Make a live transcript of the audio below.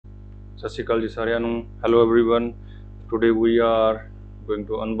ਸਤਿ ਸ਼੍ਰੀ ਅਕਾਲ ਜੀ ਸਾਰਿਆਂ ਨੂੰ। Hello everyone. Today we are going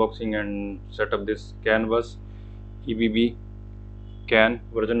to unboxing and set up this Canbus EBB can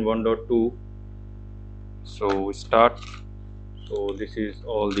version 1.2. So we start. So this is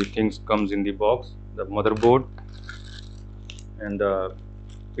all the things comes in the box: the motherboard and the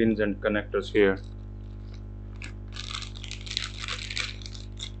pins and connectors here.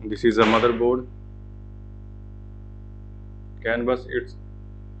 This is a motherboard. Canbus, it's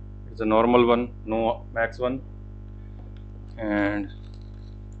a normal one, no max one, and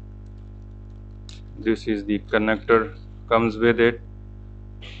this is the connector comes with it.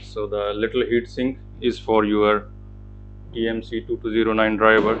 So the little heat sink is for your EMC2209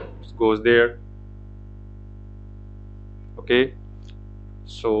 driver. It goes there. Okay,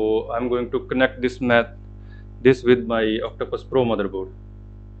 so I'm going to connect this with my Octopus Pro motherboard.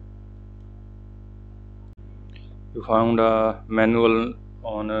 You found a manual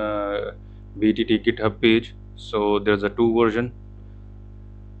on a BTT GitHub page. So there's a 2 version.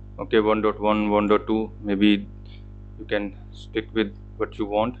 Okay, 1.1, 1.2. Maybe you can stick with what you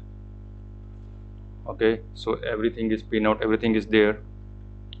want. Okay, so everything is pin out, everything is there.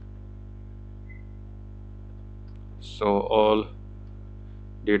 So all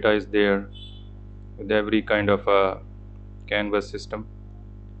data is there with every kind of a Canvas system.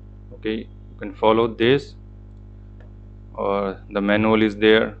 Okay, you can follow this, or the manual is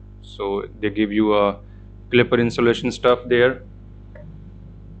there. So they give you a Klipper installation stuff there.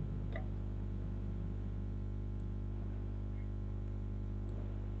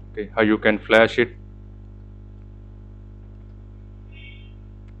 Okay, how you can flash it.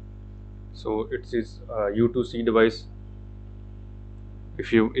 So it is a U2C device.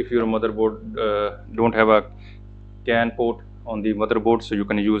 If your motherboard don't have a CAN port on the motherboard, so you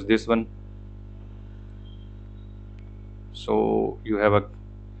can use this one. So you have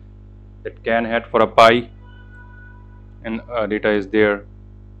that CAN hat for a Pi, and data is there.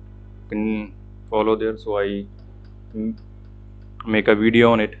 You can follow there. So I make a video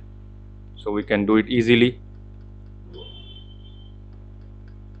on it, so we can do it easily.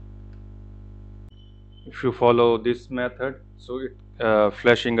 If you follow this method, so it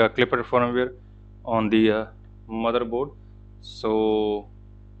flashing a Klipper firmware on the motherboard. So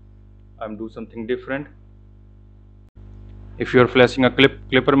I'm do something different. If you are flashing a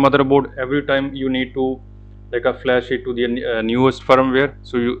Klipper motherboard, every time you need to flash it to the newest firmware.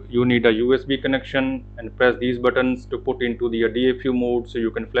 So you need a USB connection and press these buttons to put into the DFU mode, so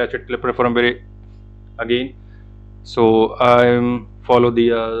you can flash it Klipper firmware again. So I'm follow the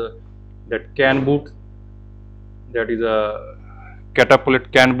that Canboot, that is a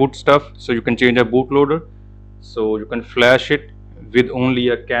Katapult Canboot stuff. So you can change a bootloader, so you can flash it with only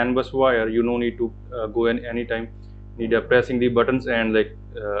a Canbus wire. You no need to go in anytime need pressing the buttons and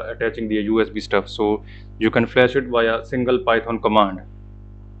attaching the USB stuff. So you can flash it via single Python command.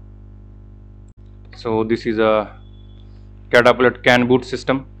 So this is a Katapult Canboot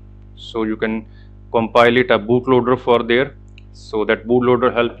system. So you can compile it a bootloader for there. So that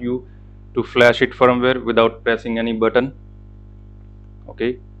bootloader help you to flash it firmware without pressing any button.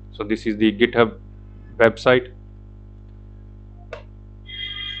 Okay, so this is the GitHub website.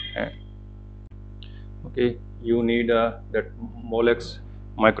 Okay, you need that Molex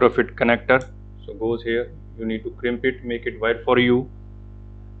microfit connector. So goes here. You need to crimp it, make it wide for you.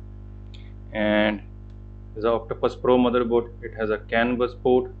 And the Octopus Pro motherboard, it has a Canbus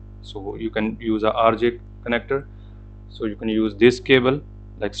port, so you can use a RJ connector. So you can use this cable,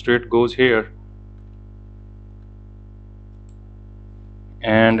 like straight goes here,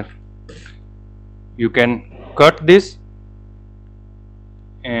 and you can cut this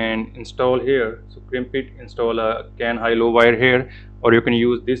and install here. So crimp it, install a CAN high-low wire here, or you can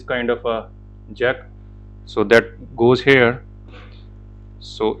use this kind of a jack. So that goes here,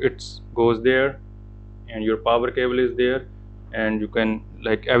 so it goes there, and your power cable is there. And you can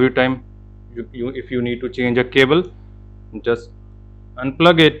every time if you need to change a cable, just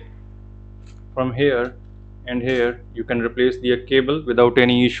unplug it from here, and here you can replace the cable without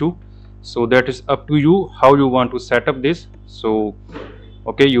any issue. So that is up to you how you want to set up this. So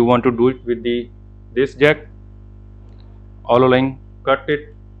okay, you want to do it with this jack, all along, cut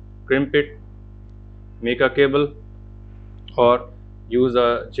it, crimp it, make a cable, or use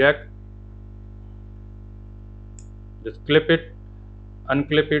a jack, just clip it,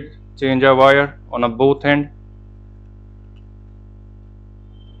 unclip it, change a wire on a both end.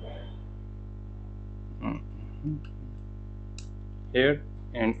 Here,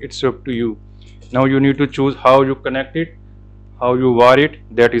 and it's up to you. Now you need to choose how you connect it, how you wire it.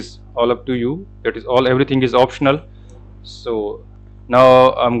 That is all up to you. That is all, everything is optional. So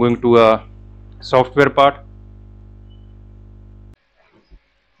Now I'm going to a software part.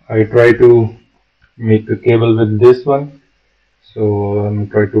 I try to make a cable with this one, so I'm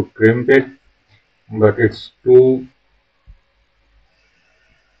trying to crimp it, but it's too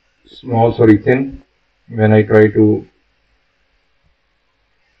small, sorry, thin. When I try to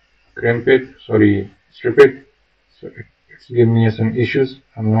crimp it, sorry, strip it, so it's giving me some issues.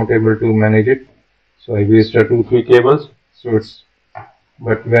 I'm not able to manage it, so I wasted 2-3 cables. So it's,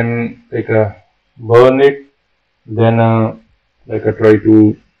 but when like burn it, then like I try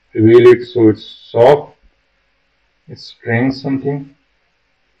to reveal it, so it's soft, it strings something.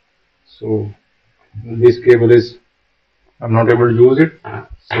 So this cable is, I'm not able to use it,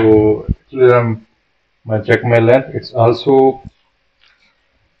 so actually I check my length. It's also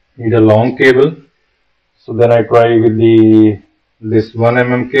need a long cable, so then I try with this 1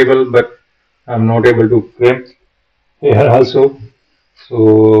 mm cable, but I'm not able to crimp here also.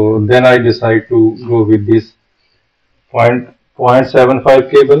 So then I decide to go with this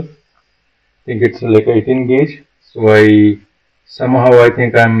 0.75 cable. I think it's like 18 gauge. So I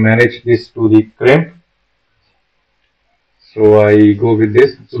think I managed this to the crimp. So I go with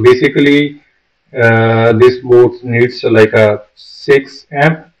this. So basically this boat needs like a 6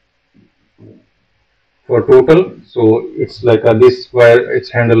 amp for total. So it's like this wire, it's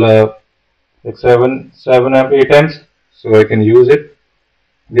handle like 7 amp 8 amps. So I can use it,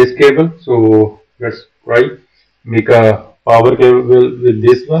 this cable. So let's try make a power cable with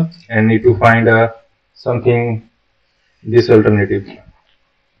this one, and need to find something, this alternative.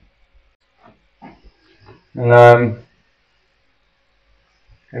 And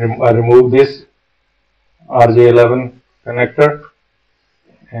I remove this RJ11 connector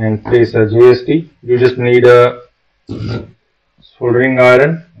and place a JST. You just need a soldering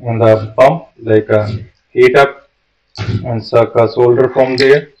iron and a pump, like a heat up and suck a solder from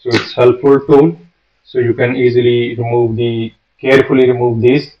there. So it's helpful tool. So you can easily carefully remove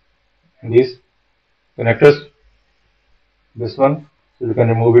these connectors. This one, so you can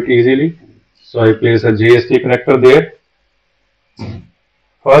remove it easily. So I place a JST connector there.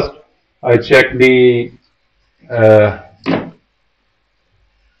 First, I check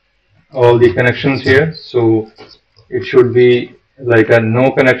all the connections here. So it should be like a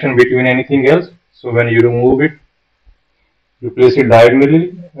no connection between anything else. So when you remove it, you place it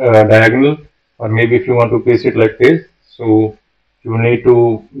diagonal, or maybe if you want to place it like this. So you need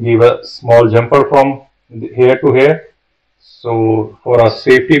to give a small jumper from here to here. So for a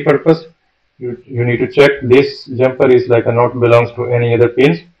safety purpose, you need to check this jumper is like a not belongs to any other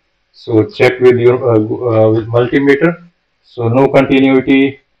pins. So check with your with multimeter. So no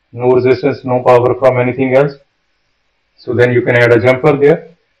continuity, no resistance, no power from anything else. So then you can add a jumper there.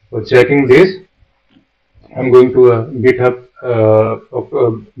 For checking this, I'm going to a GitHub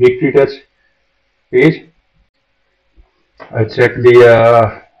bigtreetech page. I check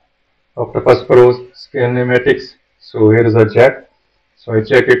the Octopus Pro kinematics. So here is a jack. So I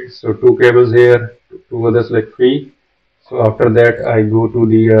check it. So 2 cables here, 2 others like 3. So after that I go to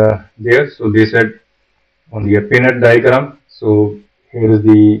the there. So they said on the pinhead diagram. So here is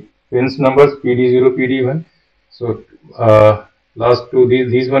the pins numbers PD0, PD1. So last 2,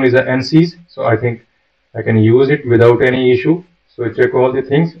 these one is a NCs. So I think I can use it without any issue. So I check all the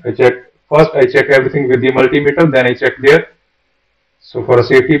things. I check everything with the multimeter. Then I check there. So for a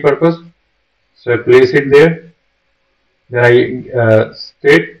safety purpose, so I place it there. Then I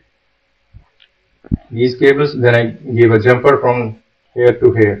straight these cables. Then I give a jumper from here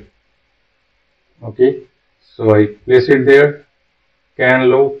to here. Okay, so I place it there, can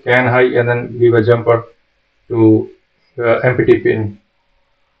low, can high, and then give a jumper to empty pin.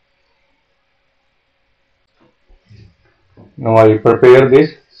 Now I prepare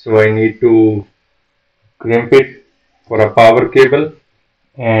this. So I need to crimp it for a power cable,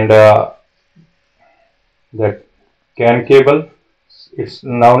 and that CAN cable. It's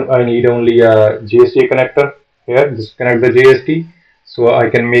now I need only a JST connector here. Disconnect the JST, so I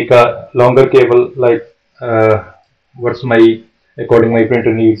can make a longer cable like what's my according my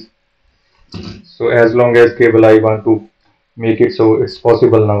printer needs. So as long as cable I want to make it, so it's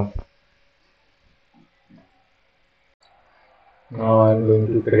possible now. Now I'm going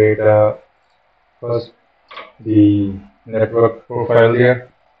to create first the network profile here.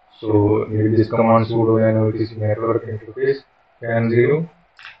 So need this command sudo etc network interface can0,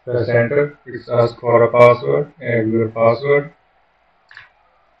 press enter. It asks for a password, add your password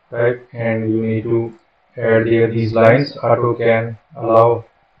type, and you need to add here these lines. Auto can allow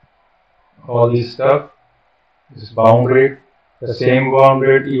all these stuff. This bound rate, the same bound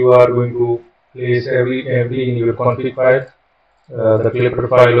rate you are going to place every in your config file. the Klipper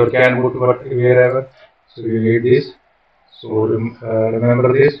file or Canboot, wherever. So you need this. So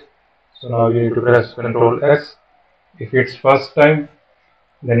remember this. So now you need to press Ctrl X. If it's first time,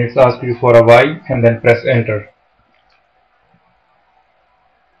 then it's asked you for a Y and then press enter.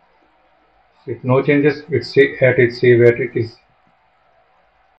 If no changes, it's at its save at it is.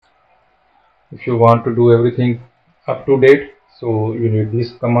 If you want to do everything up to date, so you need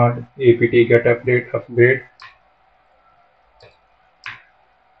this command apt get upgrade.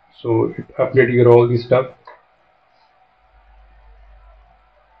 So it update your all this stuff.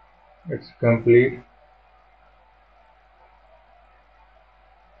 It's complete.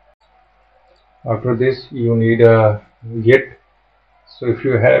 After this, you need a git. So if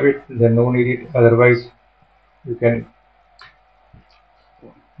you have it, then no need it. Otherwise, you can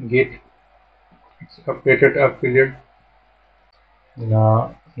git. It's updated.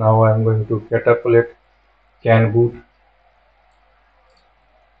 Now I'm going to Katapult Canboot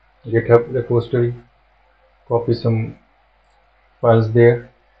GitHub repository. Copy some files there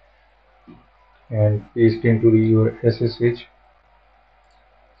and paste into your SSH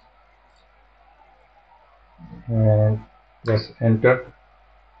and press enter.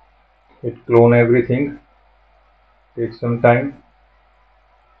 It clone everything. Take some time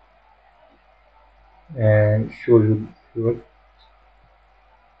and show you your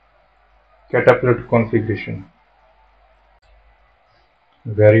Katapult configuration.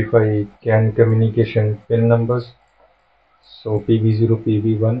 Verify CAN communication pin numbers. So PB0,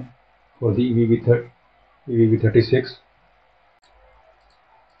 PB1 for the EBB36.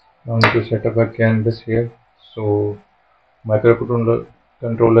 Now I need to set up a Canbus here. So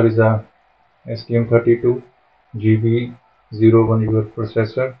microcontroller is a STM32 GB01 your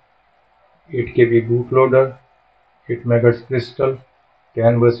processor, 8 KB bootloader, 8 MHz crystal.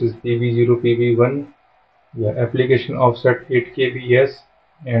 Canbus is PB0, PB1. Yeah, application offset 8 KB yes,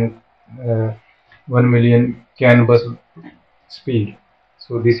 and 1 million Canbus speed.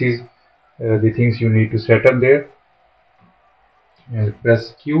 So this is the things you need to set up there. And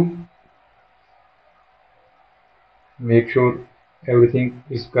press Q. Make sure everything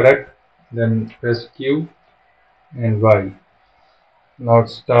is correct. Then press Q and Y. Now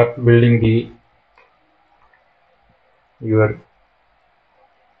start building your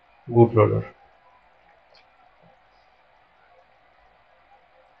bootloader.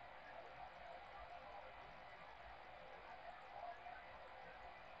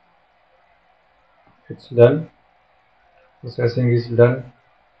 It's done. Processing is done.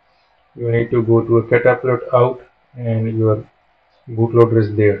 You need to go to a Katapult out and your bootloader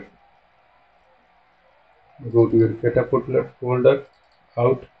is there. Go to your Katapult folder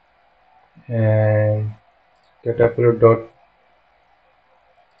out and Katapult dot.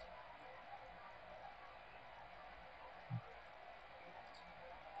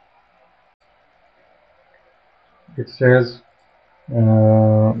 It says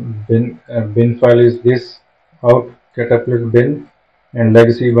bin file is this out Katapult bin and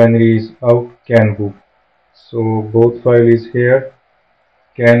legacy binary is out Canboot. So both file is here,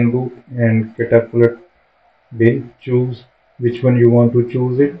 Canboot and Katapult bin. Choose which one you want to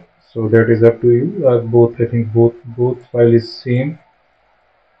choose it. So that is up to you. I think both file is same.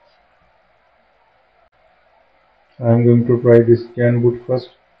 I am going to try this Canboot first.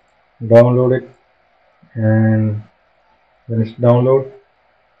 Download it, and when it's download,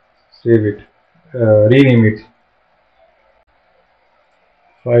 save it, rename it.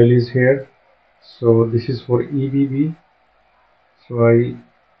 File is here. So this is for EBB. So I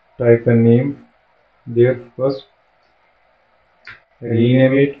type a name there first,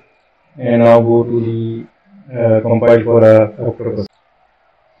 rename it, and now go to the compile for Octopus.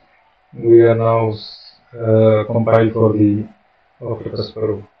 We are now compiled for the Octopus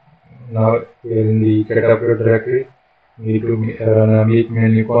Pro. Now we are in the Katapult directory. We need to run a make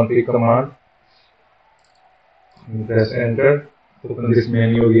menu config command. Press enter. Open this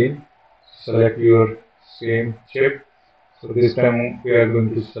menu again. Select your same chip. So this time we are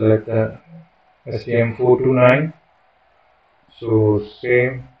going to select STM429. So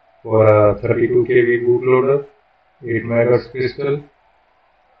same for a 32 KB bootloader, 8 MHz crystal.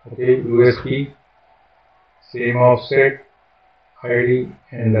 Okay, USB, same offset, ID,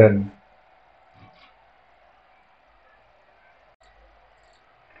 and done.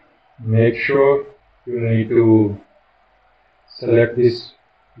 Make sure you need to select this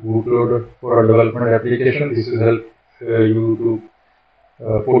bootloader for a development application. This will help you to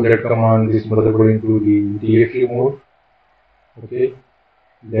put that command, this motherboard, into the DFU mode. Okay.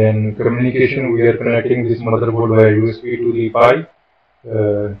 Then communication, we are connecting this motherboard via USB to the Pi.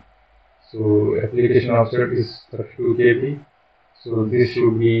 So application offset is 32 KB. So this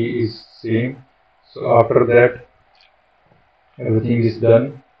should be is same. So after that everything is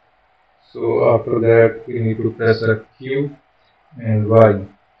done. So after that we need to press a Q and Y.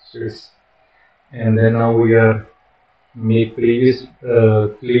 So it's, and then now we are make previous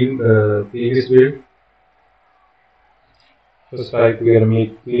clean previous build. First type we are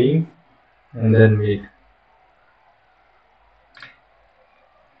make clean and then make.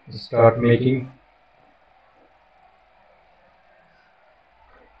 Start making.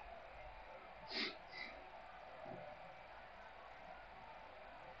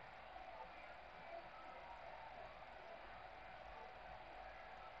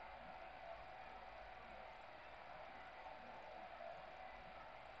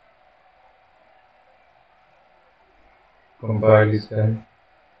 Compile is done.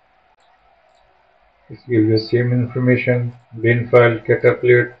 It gives the same information. Bin file,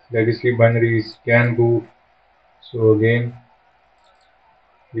 Katapult, legacy binaries, Canboot. So again,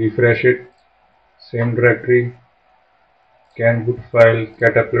 refresh it. Same directory. Canboot file,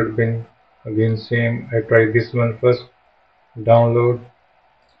 Katapult bin. Again same. I try this one first. Download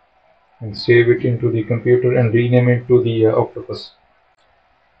and save it into the computer and rename it to the Octopus.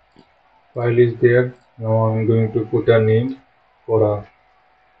 File is there. Now I'm going to put a name for a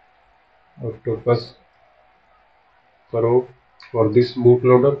Octopus Pro for this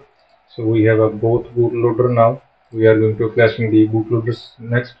bootloader. So we have a both bootloader now. We are going to flashing the bootloaders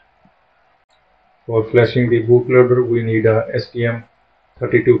next. For flashing the bootloader, we need a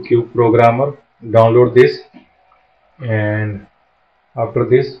STM32Cube programmer. Download this, and after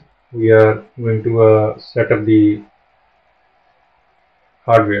this, we are going to set up the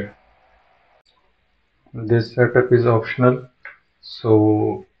hardware. This setup is optional,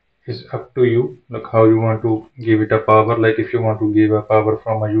 so it's up to you, like how you want to give it a power. Like if you want to give a power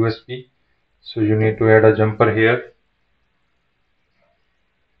from a USB, so you need to add a jumper here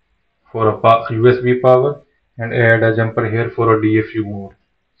for a USB power and add a jumper here for a DFU mode.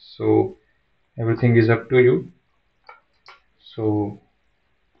 So everything is up to you. So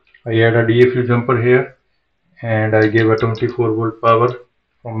I add a DFU jumper here and I gave a 24-volt power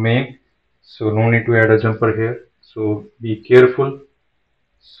from main, so no need to add a jumper here. So be careful.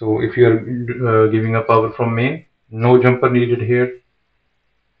 So if you are giving a power from main, no jumper needed here.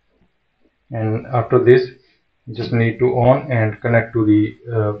 And after this, just need to on and connect to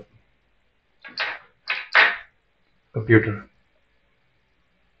the computer.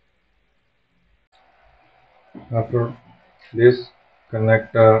 After this,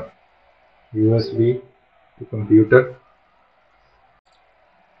 connect a USB to computer.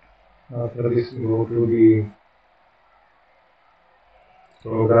 After this, go to the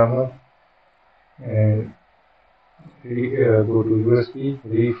programmer and go to USB,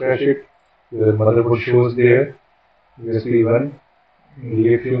 refresh it. The motherboard shows there USB 1 in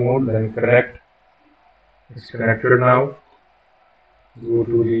DFU mode, then connect. It's connected now. Go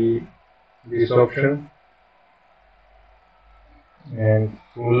to the this option and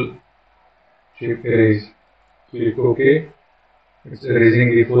full chip erase. Click OK. It's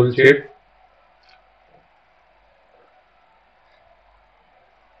erasing the full chip.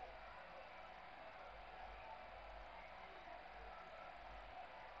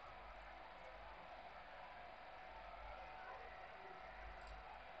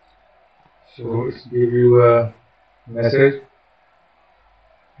 So it's give you a message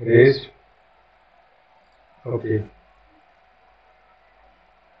erased. Okay.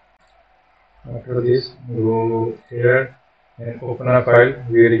 After this, go here and open a file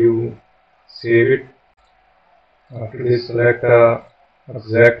where you save it. After this, select a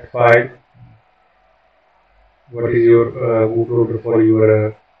exact file. What is your bootloader for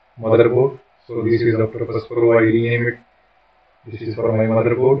your motherboard? So this is Octopus Pro. I rename it. This is for my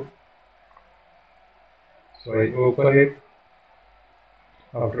motherboard. So I open it.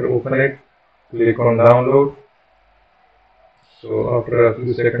 After open it, click on download. So after a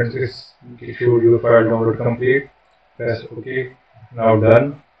few seconds, it shows your file download complete. Press OK. Now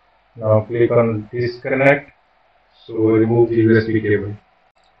done. Now click on disconnect. So remove the USB cable.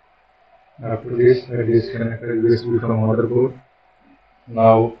 After this, I disconnect the USB from motherboard.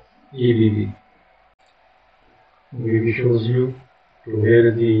 Now EBB. EBB shows you to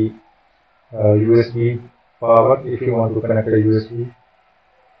where the USB power if you want to connect a USB.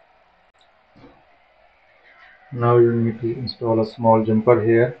 Now you need to install a small jumper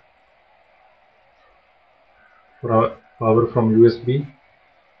here for power from USB.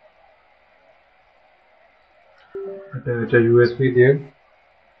 Attach a USB there,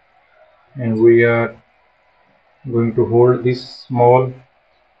 and we are going to hold this small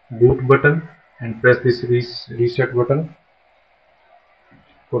boot button and press this reset button.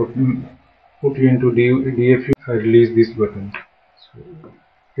 For put you into DFU, I release this button. So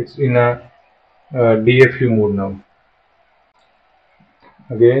it's in a DFU mode now.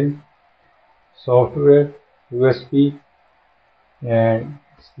 Again, software, USB, and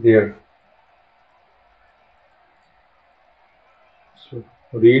it's there. So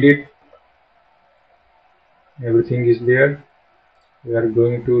read it. Everything is there. We are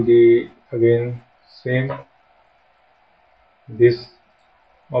going to the again same this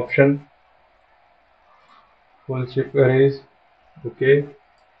option, full chip arrays. Okay,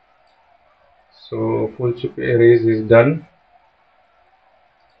 so full chip arrays is done.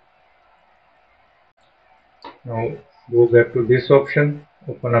 Now go back to this option,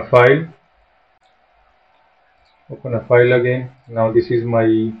 open a file, again. Now this is my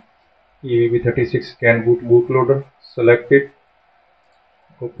EBB36 Canboot bootloader. Select it,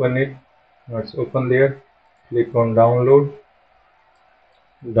 open it. Now it's open there. Click on download.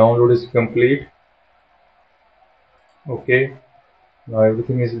 Download is complete. Okay, now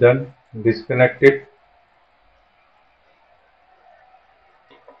everything is done. Disconnect it.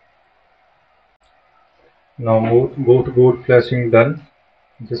 Now both board flashing done.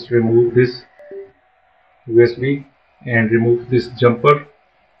 Just remove this USB and remove this jumper.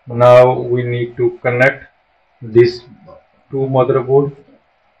 Now we need to connect this two motherboard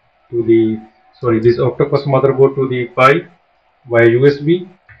to the this Octopus motherboard to the Pi via USB,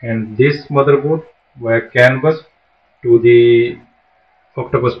 and this motherboard via Canbus to the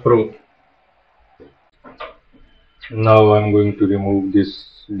Octopus Pro. Now I'm going to remove this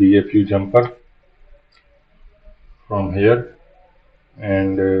DFU jumper from here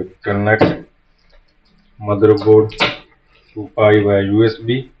and connect motherboard to Pi via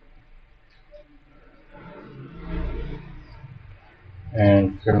USB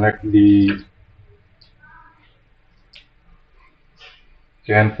and connect the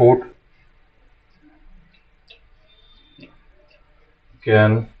CAN port,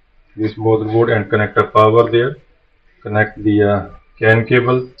 CAN this motherboard, and connect a power there. Connect the CAN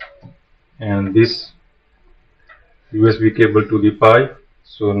cable and this USB cable to the Pi.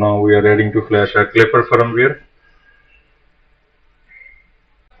 So now we are ready to flash a Klipper firmware.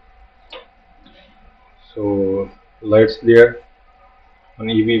 So lights there on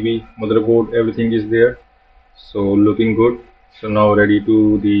EBB motherboard, everything is there. So looking good. So now ready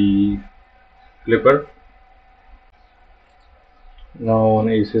to the Klipper. Now on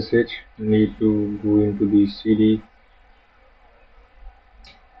SSH need to go into the CD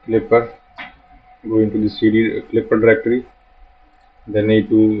Klipper. Go into the CD Klipper directory. Then need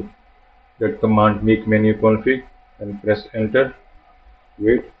to that command make menu config and press enter.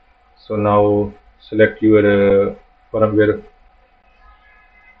 Wait. So now select your firmware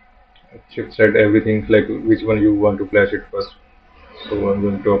chipset, everything, like which one you want to flash it first. So I'm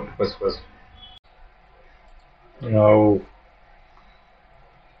going to Octopus first. Now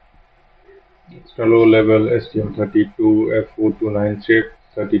it's a low level STM32 F429 chip,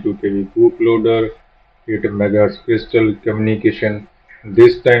 32 kb bootloader, 8 MHz crystal communication.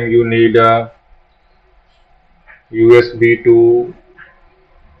 This time you need a USB to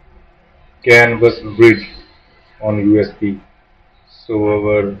Canbus bridge on USB. So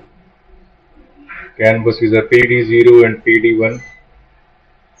our Canbus is a PD0 and PD1.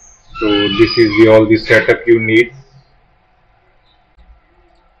 So this is all the setup you need.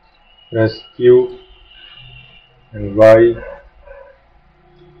 Press Q and Y,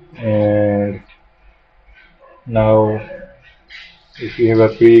 and now if you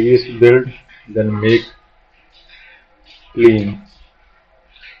have a previous build, then make clean,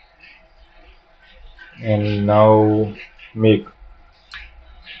 and now make,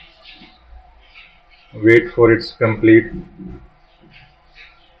 wait for its complete.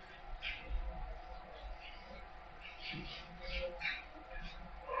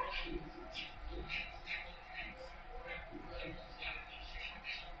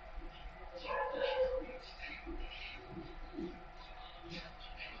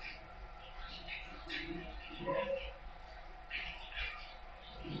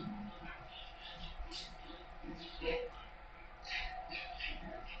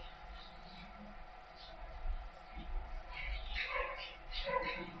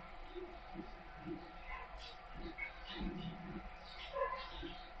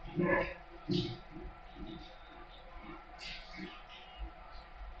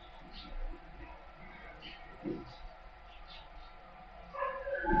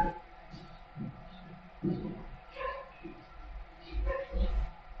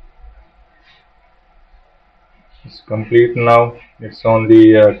 It's complete now. It's on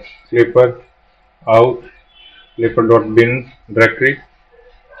the Klipper out Klipper.bin directory.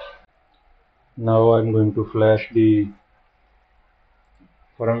 Now I'm going to flash the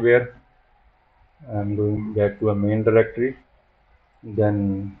firmware. I'm going back to a main directory,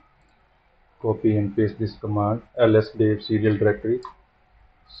 then copy and paste this command lsdev serial directory.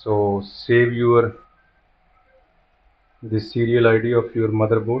 So save your the serial ID of your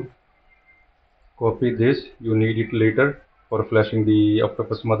motherboard. Copy this, you need it later for flashing the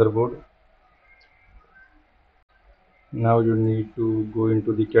Octopus motherboard. Now you need to go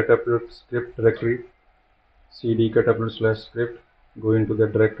into the Katapult script directory, cd katapult/script, go into the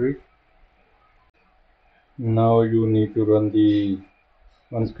directory. Now you need to run the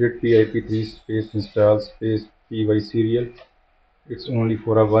one script pip3 space install space py serial. It's only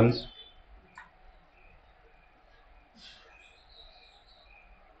for a once.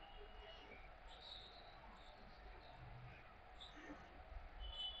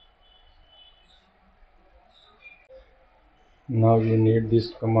 Now you need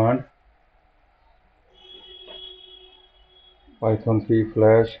this command python 3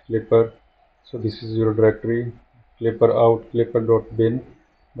 flash Klipper. So this is your directory, Klipper out klipper.bin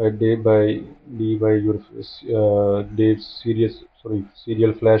by your Dave's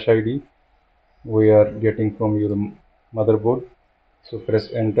serial flash ID we are getting from your motherboard. So press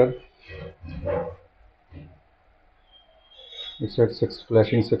enter. It says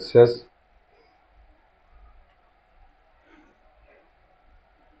flashing success.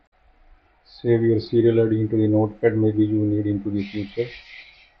 Save your serial ID into the notepad, maybe you need into the future.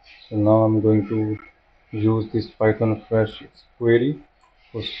 So now I'm going to use this Python flash query.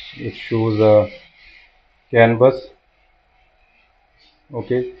 It shows a canvas.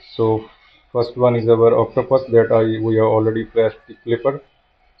 Okay, so first one is our Octopus that we have already flashed the Klipper.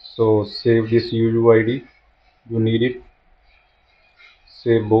 So save this UUID, you need it.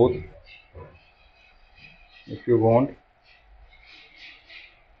 Save both if you want.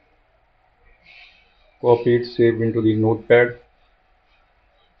 Copy it, save into the notepad.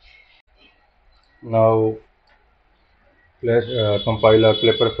 Now compile a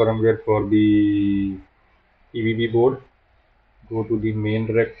Klipper firmware for the EBB board. Go to the main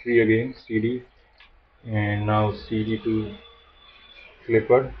directory again, cd, and now cd to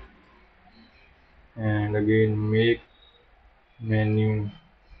Klipper, and again make menu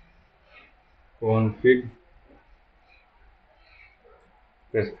config,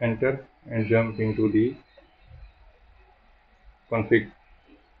 press enter and jump into the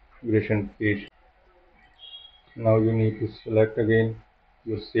configuration page. Now you need to select again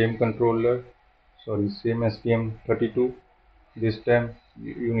your same controller, same STM32. This time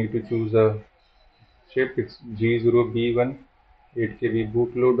you need to choose a chip. It's G0B1, 8 KB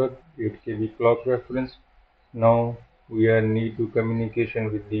bootloader, 8 KB clock reference. Now we are need to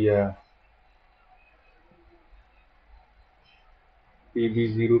communication with the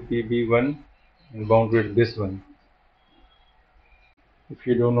PB0 PB1 and bound with this one. If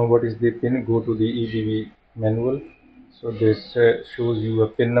you don't know what is the pin, go to the EBB manual. So this shows you a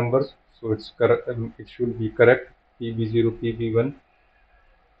pin numbers. So it's correct. It should be correct. PB0 PB1.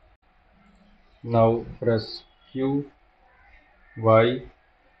 Now press Q Y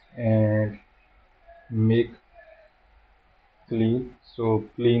and make clean. So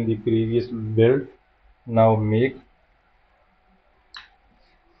clean the previous build. Now make.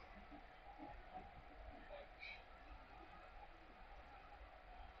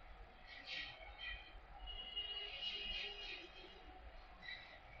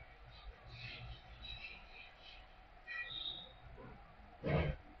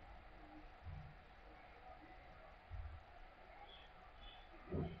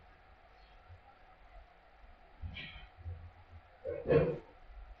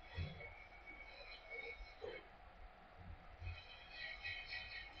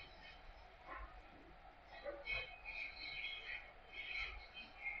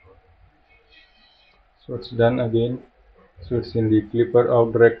 So it's done again. So it's in the Klipper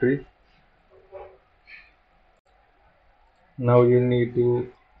out directory. Now you need to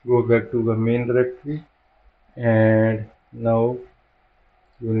go back to the main directory, and now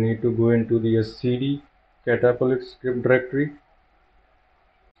you need to go into the cd Katapult script directory.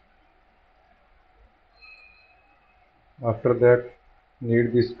 After that,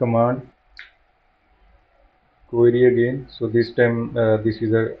 need this command query again. So this time this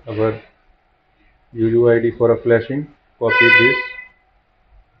is our UUID for a flashing. Copy this.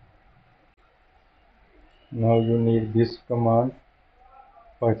 Now you need this command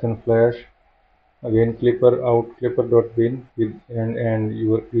Python flash again Klipper out klipper.bin with and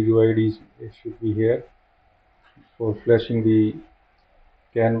your UUID should be here for flashing the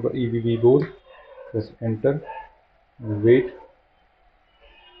Canbus EBB board. Press enter and wait.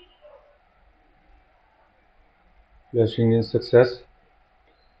 Flashing is success.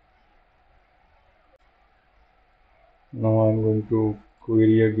 Now I'm going to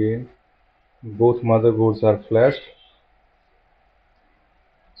query again. Both motherboards are flashed.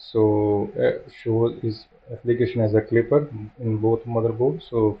 So show is application as a Klipper in both motherboards.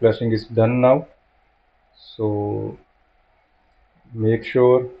 So flashing is done now. So make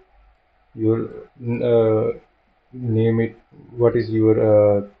sure your name it. What is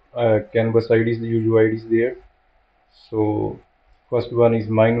your Canvas IDs, the UU IDs there. So first one is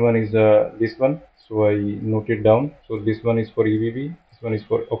mine. One is this one. So I noted down. So this one is for EBB. This one is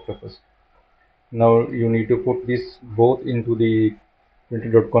for Octopus. Now you need to put this both into the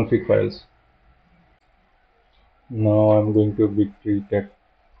printer.config files. Now I'm going to bigtreetech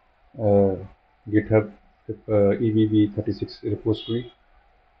GitHub EBB36 repository.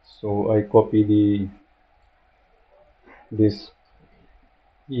 So I copy this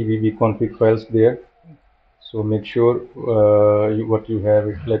EBB config files there. So make sure what you have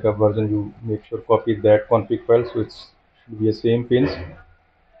it like a version, you make sure copy that config file, so it should be the same pins.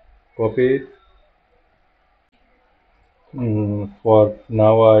 Copy it. For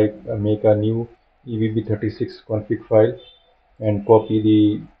now I make a new EBB36 config file and copy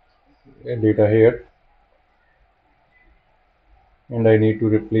the data here, and I need to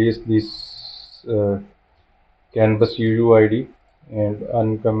replace this Canbus UUID and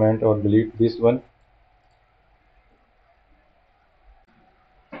uncomment or delete this one.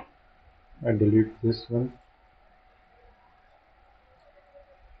 I delete this one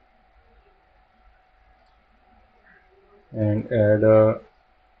and add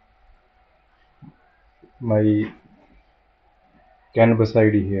my Canvas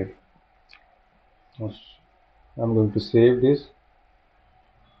ID here. I'm going to save this.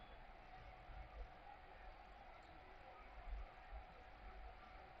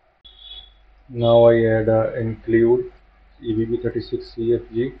 Now I add include EBB36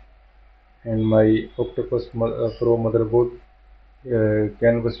 CFG and my Octopus Pro motherboard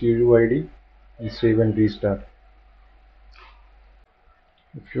Canvas UUID and save and restart.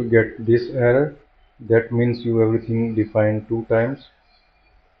 If you get this error, that means you everything defined 2 times.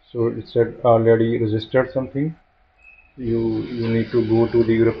 So it said already registered something. You need to go to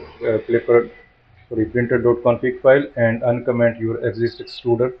the Klipper printer.config file and uncomment your exist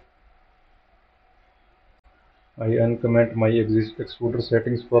extruder. I uncomment my exist extruder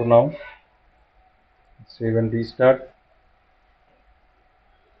settings for now. Save and restart.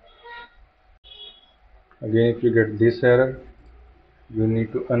 Again, if you get this error, you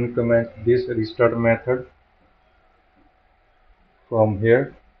need to uncomment this restart method from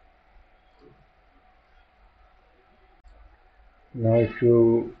here. Now if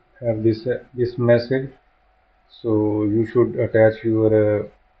you have this message, so you should attach your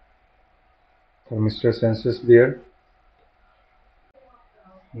thermistor sensors there.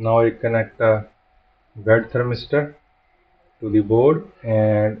 Now I connect a bed thermistor to the board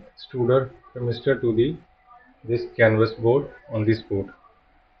and extruder thermistor to this canvas board on this port.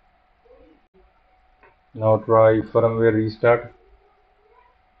 Now try firmware restart.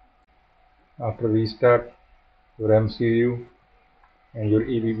 After restart, your MCU and your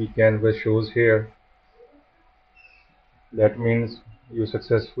EBB canvas shows here. That means you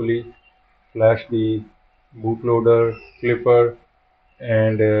successfully flash the bootloader, Klipper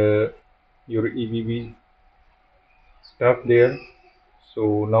and your EBB stuff there.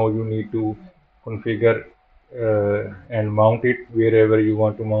 So now you need to configure and mount it wherever you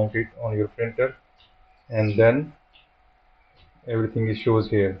want to mount it on your printer, and then everything is shows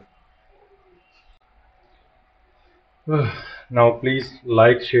here. Now please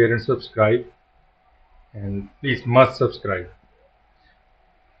like, share and subscribe, and please must subscribe.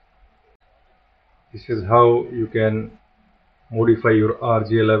 This is how you can modify your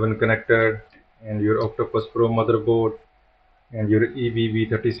RJ11 connector and your Octopus Pro motherboard and your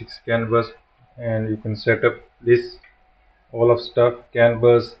EBB36 canvas, and you can set up this all of stuff,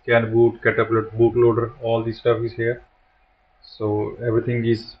 Canbus, Canboot, Katapult, bootloader, all the stuff is here. So everything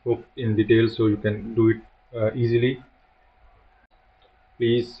is hooked in detail, so you can do it easily.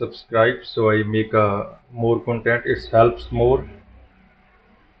 Please subscribe so I make more content. It helps more.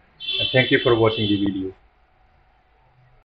 And thank you for watching the video.